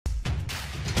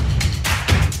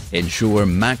Ensure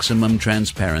maximum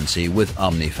transparency with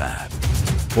OmniFab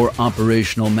for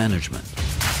operational management,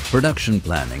 production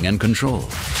planning and control,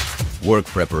 work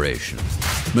preparation,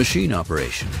 machine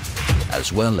operation,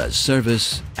 as well as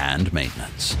service and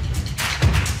maintenance.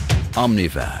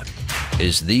 OmniFab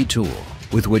is the tool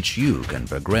with which you can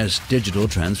progress digital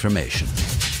transformation.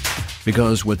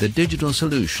 Because with the digital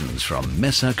solutions from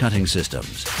Mesa Cutting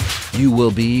Systems, you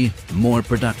will be more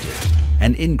productive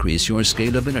and increase your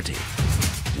scalability,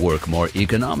 work more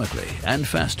economically and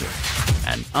faster,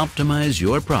 and optimize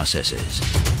your processes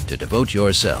to devote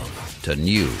yourself to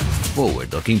new,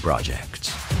 forward-looking projects.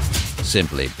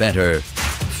 Simply better,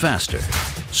 faster,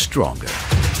 stronger.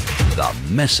 The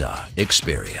Mesa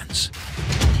experience.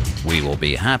 We will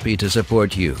be happy to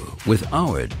support you with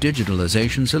our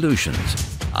digitalization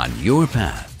solutions on your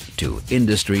path to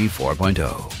Industry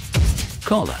 4.0.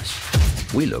 Call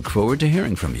us. We look forward to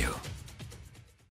hearing from you.